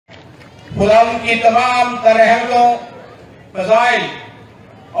खुदा उनकी तमाम रहमतों, फज़ाइल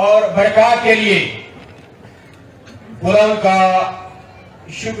और बरकत के लिए खुदा का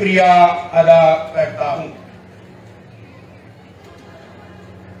शुक्रिया अदा करता हूँ।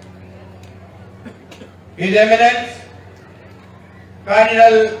 His Eminence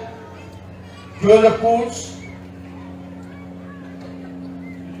Cardinal Joseph Coates,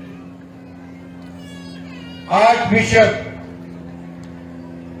 Archbishop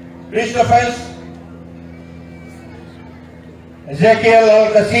Christopher Ezekiel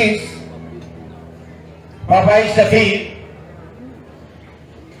Al-Qasis, Papa Safir,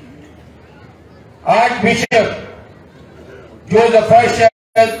 Archbishop Joseph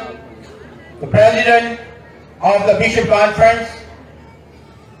Sohan, the President of the Bishop Conference,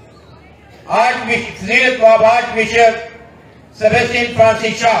 Archbishop Sebastian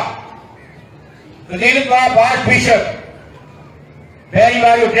Francis Shah, Archbishop Mary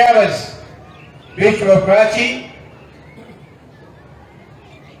Mario Travers, Bishop of Karachi,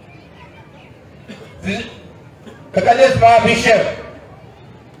 the Bishop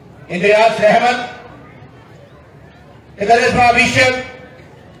Indriyas Rahmat, the Bishop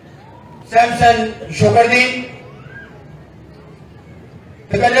Samson Shukardin,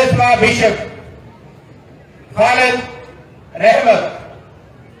 the Bishop Khalid Rahmat,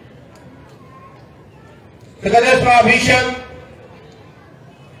 the Bishop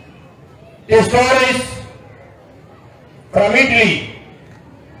Testoris from Italy,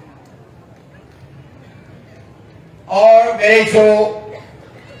 और मेरे जो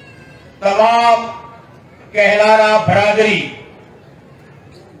तमाम कहलाना बरादरी,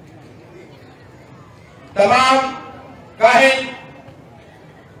 तमाम काहिन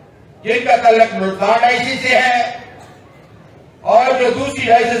जिनका तल्लुक Multan diocese से है और जो दूसरी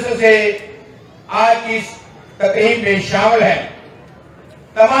डायसिसों से आज की तकरीब में शामिल हैं,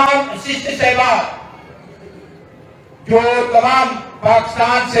 तमाम सिस्टर साहिबान जो तमाम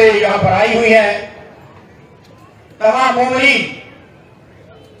पाकिस्तान से यहाँ पर आई हुई हैं, तमाम मोमिनीन,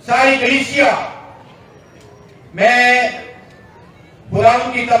 सारी कलीसिया, मैं खुदा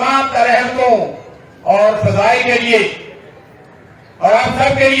की तमाम रहमतों और फज़ाइल के लिए और आप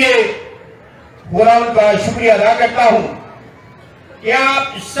सब के लिए खुदा का शुक्रिया अदा करता हूँ कि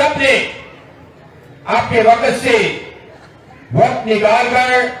आप सब ने आपके वक्त से वक्त निकाल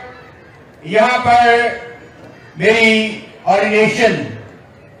कर यहाँ पर मेरी ऑर्डिनेशन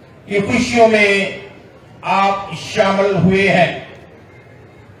की खुशियों में आप शामिल हुए हैं।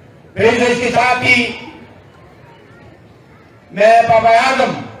 फिर इसके साथ ही मैं पापा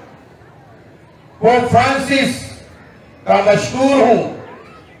आज़म पोप फ्रांसिस का मशकूर हूं,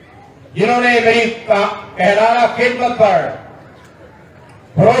 जिन्होंने मेरी कहलाना खिदमत पर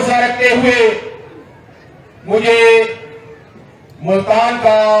भरोसा रखते हुए मुझे मुल्तान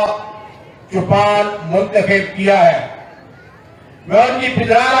का चुपान मुंतखब किया है। मैं उनकी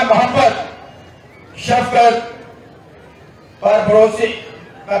फिजराना मोहब्बत, शफकत पर भरोसे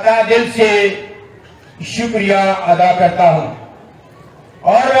कता दिल से शुक्रिया अदा करता हूं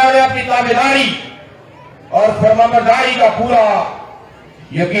और मैं अपनी ताबेदारी और फरमाबरदारी का पूरा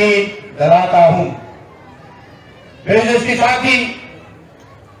यकीन दिलाता हूं। फिर इसके साथ ही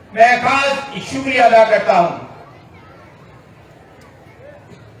मैं खास शुक्रिया अदा करता हूं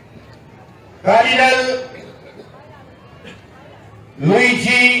कार्डिनल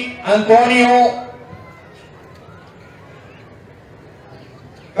लुइजी अंतोनियो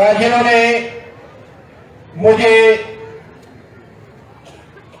का, जिन्होंने मुझे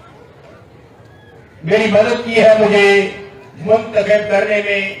मेरी मदद की है मुझे मुंतखब करने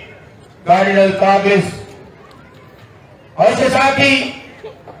में, कार्डिनल काबिस। और इसके साथ ही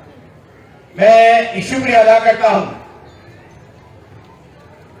मैं शुक्रिया अदा करता हूं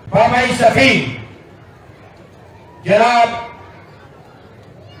बाबा सफीर जनाब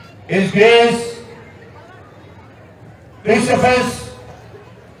हिज ग्रेस क्रिस्टोफर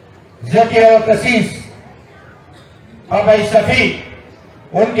ज़कियल कसीस बाबा सफीर,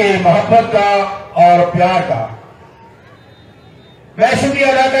 उनके मोहब्बत का और प्यार का मैं शुक्रिया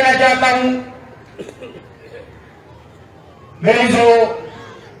अदा करना चाहता हूं। मेरे जो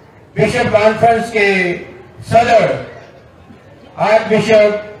बिशप कॉन्फ्रेंस के सदर आर्च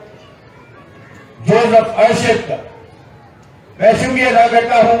बिशप जोसेफ अर्शद का मैं शुक्रिया अदा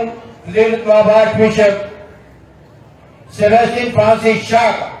करता हूं। Arch bishop Sebastian Francis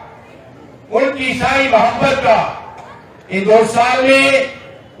Shah का, उनकी सारी मोहब्बत का इन 2 साल में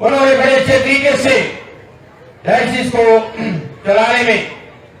उन्होंने बड़े अच्छे तरीके से डायसिस को चलाने में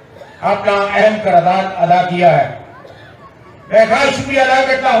अपना अहम किरदार अदा किया है। मैं खास शुक्रिया अदा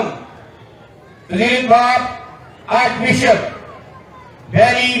करता हूं बाप आर्च बिशप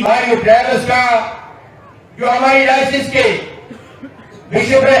बैरी मारियो ट्रेवल्स का, जो हमारी डायसिस के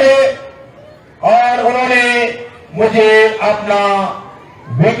बिशप रहे और उन्होंने मुझे अपना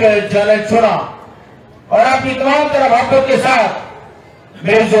विकर जनरल चुना और अपनी तमाम तरह मोहब्बत के साथ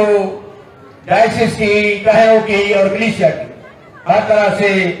मेरे जो डायसिस की, कहनों की और कलीसिया की हर तरह से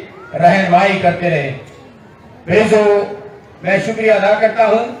रहनुमाई करते रहे। मेरे जो मैं शुक्रिया अदा करता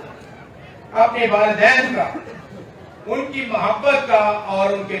हूं अपने वालिदैन का, उनकी मोहब्बत का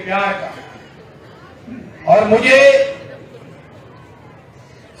और उनके प्यार का, और मुझे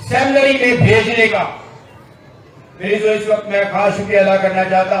सेमिनरी में भेजने का। मेरी जो इस वक्त मैं खास शुक्रिया अदा करना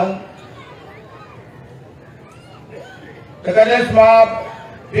चाहता हूं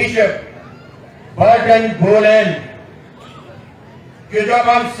बिशप बर्टन बोलैंड, कि जब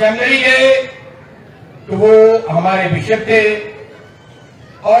हम सेमिनरी गए तो वो हमारे बिशप थे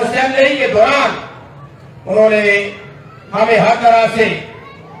और सेमिनरी के दौरान उन्होंने हमें हर तरह से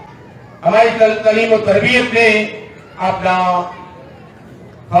हमारी तालीम और तरबियत में अपना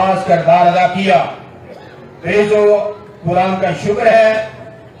खास किरदार अदा किया। मेरे जो कुरान का शुक्र है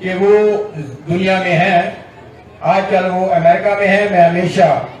कि वो दुनिया में है, आजकल वो अमेरिका में है। मैं हमेशा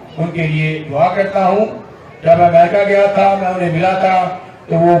उनके लिए दुआ करता हूं। जब अमेरिका गया था, मैं उन्हें मिला था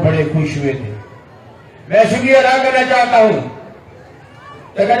तो वो बड़े खुश हुए थे। मैं शुक्रिया अदा करना चाहता हूं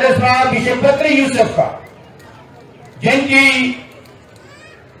बिशप यूसुफ का, जिनकी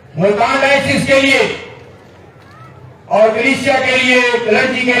मुल्तान डायसिस के लिए और कलीसिया के लिए,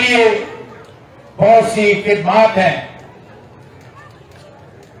 क्लर्जी के लिए बहुत सी खिदमात हैं।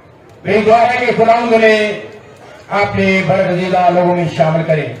 मेरी दुआ है कि खुदावंद उन्हें अपने बरगजीदा लोगों में शामिल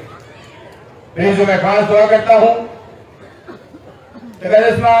करें। मेरी जो मैं खास दुआ करता हूं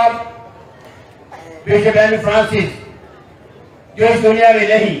बिशप फ्रांसिस, जो इस दुनिया में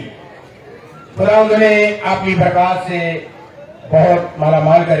नहीं, खुदावंद उन्हें अपनी बरकत से बहुत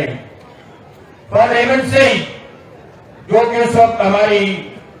मालामाल करें। फादर हेमंत सिंह, जो कि उस वक्त हमारी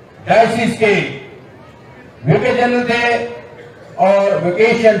डायसिस के विकर जनरल थे और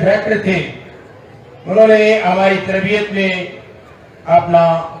वोकेशन डायरेक्टर थे, उन्होंने हमारी तरबियत में अपना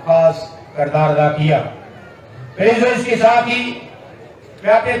खास किरदार अदा किया। फिर जो इसके साथ ही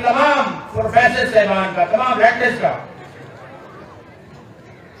मैं अपने तमाम प्रोफेसर साहबान का, तमाम डायरेक्टर्स का,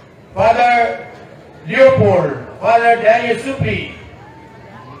 father Leopold, father Daniel सुप्री,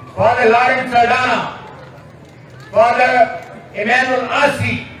 father Lawrence Sardana, father Emmanuel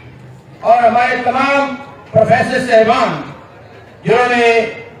आसी और हमारे तमाम प्रोफेसर साहबान, जिन्होंने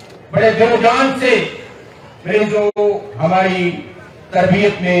बड़े दिलो जान से मेरी जो हमारी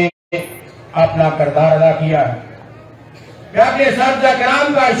तरबियत में अपना किरदार अदा किया है। मैं अपने असातिज़ा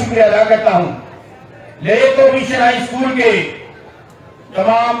किराम का शुक्रिया अदा करता हूं। लेको मिशन हाई स्कूल के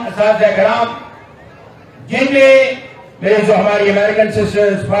तमाम असातिज़ा किराम, जिनमें मेरे जो हमारी अमेरिकन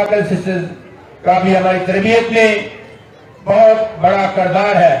सिस्टर्स, पाकिस्तान सिस्टर्स का भी हमारी तरबियत में बहुत बड़ा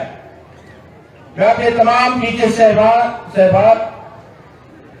किरदार है। मैं अपने तमाम टीचर साहबान,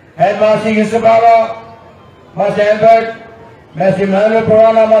 हेडमास्टर यूसुफ बाबा, मास्टर एल्बर्ट, मास्टर मैनुअल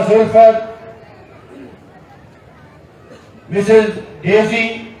पुराना, मास्टर उल्फत, मिसेज डेजी,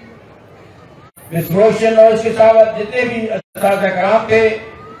 मिस रोशन और इसके साथ जितने भी असातिज़ा किराम थे,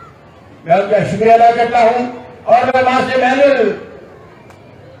 मैं उनका शुक्रिया अदा करता हूं। और मैं मास्टर मैनुअल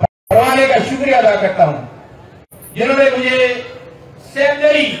पुराने का शुक्रिया अदा करता हूं, जिन्होंने मुझे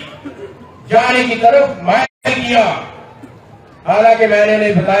सेमिनरी जाने की तरफ माइल किया। हालांकि मैंने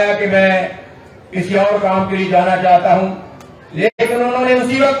उन्हें बताया कि मैं किसी और काम के लिए जाना चाहता हूं, लेकिन उन्होंने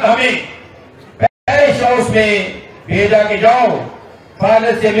उसी वक्त हमें पैरिश हाउस में भेजा कि जाओ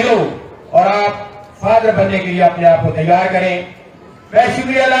फादर से मिलो और आप फादर बनने के लिए अपने आप को तैयार करें। मैं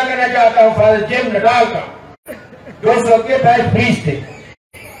शुक्रिया अदा करना चाहता हूं फादर जिम नडाल का, जो उस वक्त के पैरिश प्रीस्ट थे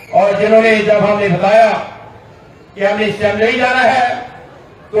और जिन्होंने जब हमने बताया कि हमने सेमिनरी जाना है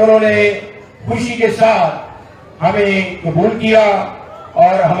तो उन्होंने खुशी के साथ हमें कबूल किया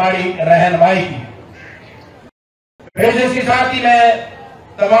और हमारी रहनुमाई की। फिर इसके साथ ही मैं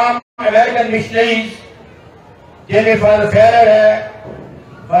तमाम अमेरिकन मिशनरीज, जिनमें फादर फेरर है,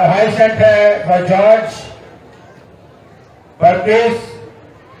 फादर हाइसेंट है, father George, father Chris,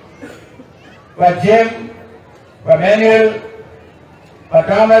 father gym, father manual, father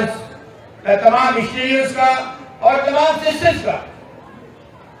Thomas, मैं तमाम मिशनरीज का और तमाम सिस्टर्स का,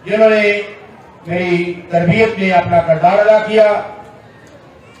 जिन्होंने मेरी तरबियत में अपना किरदार अदा किया।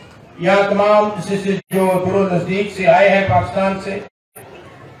 यहाँ तमाम सिस्टर्स जो दूर नजदीक से आए हैं पाकिस्तान से,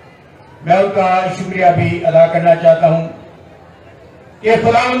 मैं उनका शुक्रिया भी अदा करना चाहता हूं कि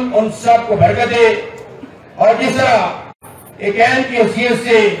खुदा उन सब को बरकत दे और जिस तरह एक अहम की हैसियत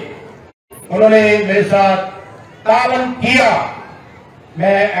से उन्होंने मेरे साथ तावन किया,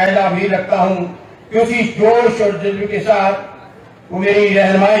 मैं ऐसा उम्मीद रखता हूं कि उसी जोश और जज्बे के साथ वो मेरी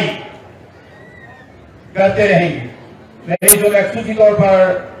रहनुमाई करते रहेंगे। मैं जो मखसूसी तौर पर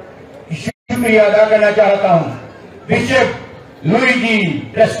शुक्रिया अदा करना चाहता हूं बिशप लुइजी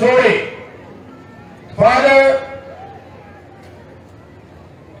टेस्टोरे, फादर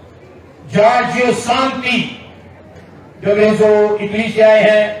जॉर्जियो सांति जो इटली से आए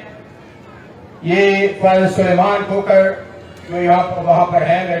हैं, ये फादर सुलेमान खोकर जो यहाँ पर वहां पर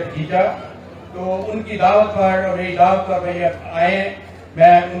है मेरे भतीजा, तो उनकी दावत पर और मेरी दावत पर मेरे आए हैं,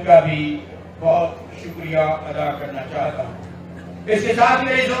 मैं उनका भी बहुत शुक्रिया अदा करना चाहता हूँ। इसके साथ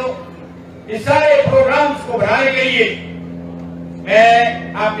मेरे जो इस सारे प्रोग्राम्स को बनाने के लिए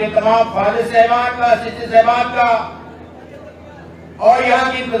मैं आपके तमाम फादर साहबान का, सिस्टर साहबान का और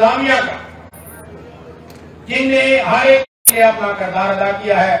यहाँ की इंतजामिया का, जिनने हर एक ने अपना किरदार अदा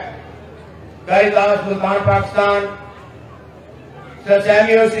किया है, Caritas Multan Pakistan, sir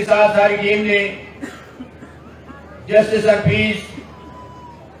Samuel के साथ सारी टीम ने, जस्टिस पीस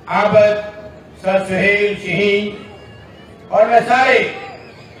आबद, सर सुहेल शहीन और मैं सारे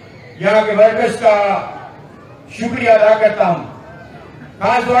यहाँ के वर्कर्स का शुक्रिया अदा करता हूँ।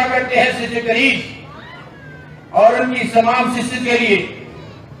 खास दुआ करते हैं सिस्टर करीब और उनकी तमाम सिस्टर के लिए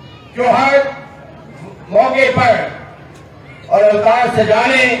जो हर मौके पर और अवतार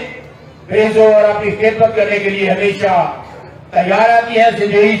सजाने भेजो और अपनी खिदमत करने के लिए हमेशा तैयार आती है।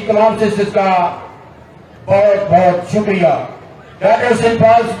 जिंदगी तमाम सिस्टर्स का बहुत बहुत शुक्रिया। डॉक्टर सेंट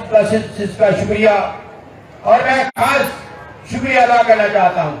पॉल का शुक्रिया और मैं खास शुक्रिया अदा करना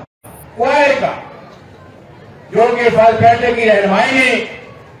चाहता हूँ क्वायर का, जो कि फादर की रहनुमाई में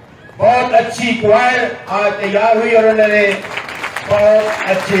बहुत अच्छी क्वायर आज तैयार हुई और उन्होंने बहुत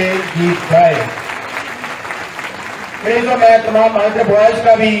अच्छे गीत गाए। फिर तो मैं तमाम मास्टर बॉयज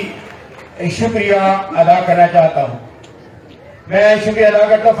का भी शुक्रिया अदा करना चाहता हूँ। मैं शुक्रिया अदा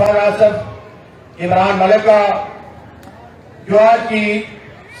करता हूँ फादर आसफ इमरान मलिक का, जो आज की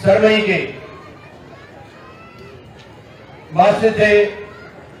सरमई के मास्टर थे।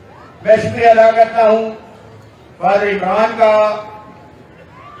 मैं शुक्रिया अदा करता हूँ फादर इमरान का,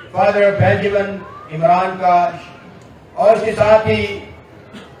 फादर बेंजामिन इमरान का और इसके साथ ही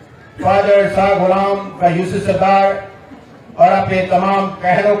फादर शाह गुलाम का, यूसुफ सरदार और अपने तमाम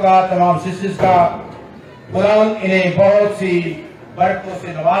कहनों का, तमाम सिस्टर्स का, खुदा इन्हें बहुत सी बरकतों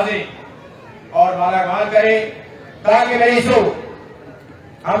से नवाजे और मालामाल करे, ताकि मेरी सो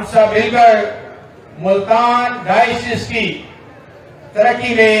हम सब मिलकर मुल्तान डायसिस की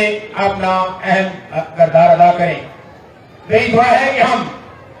तरक्की में अपना अहम किरदार अदा करें। मेरी दुआ है कि हम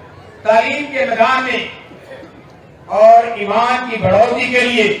तालीम के मैदान में और ईमान की बढ़ोतरी के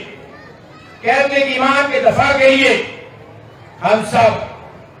लिए, कैथोलिक ईमान के दफा के लिए हम सब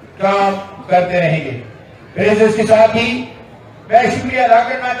काम करते रहेंगे। फिर इसके साथ ही मैं शुक्रिया अदा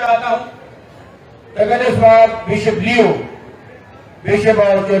करना चाहता हूँ बिशप लियो, बिशप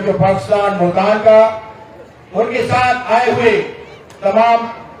और चर्च ऑफ पाकिस्तान मुल्तान का, उनके साथ आए हुए तमाम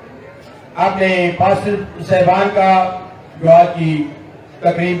अपने पास्टर साहबान का जो आज की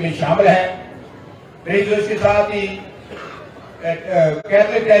तकरीब में शामिल है। फिर इसके साथ ही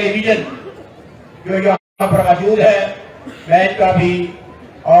कैथोलिक टेलीविजन जो यहाँ पर मौजूद है, मैं इनका भी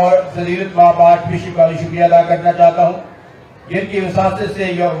और सदीरत बात बिशप का भी शुक्रिया अदा करना चाहता हूँ, जिनकी वसासत से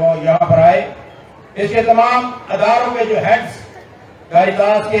वो यहाँ पर आए। इसके तमाम अदारों के जो हेड्स,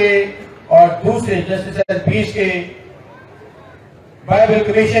 कैरिटास के और दूसरे जस्टिस पीस के, बाइबल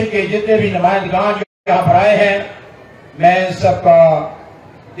कमीशन के जितने भी नुमाइंदगान जो यहाँ पर आए हैं, मैं सबका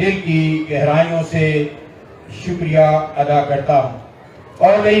दिल की गहराइयों से शुक्रिया अदा करता हूँ।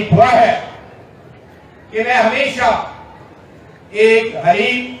 और मेरी दुआ है कि मैं हमेशा एक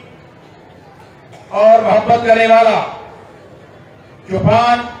हरीम और मोहब्बत करने वाला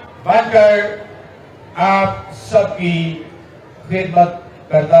जुबान बनकर आप सबकी खिदमत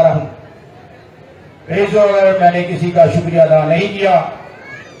करता रहूं। अगर मैंने किसी का शुक्रिया अदा नहीं किया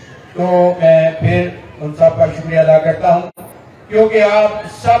तो मैं फिर उन सब का शुक्रिया अदा करता हूं, क्योंकि आप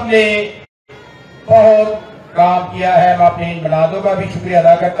सब ने बहुत काम किया है। मैं अपने इन मनादों का भी शुक्रिया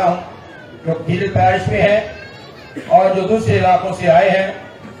अदा करता हूं जो कैथेड्रल पैरिश में है और जो दूसरे इलाकों से आए हैं,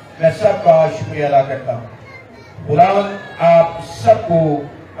 मैं सबका शुक्रिया अदा करता हूं। खुदावंद आप सबको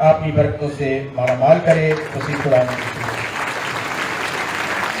अपनी बरकतों से मालामाल करे। खुदा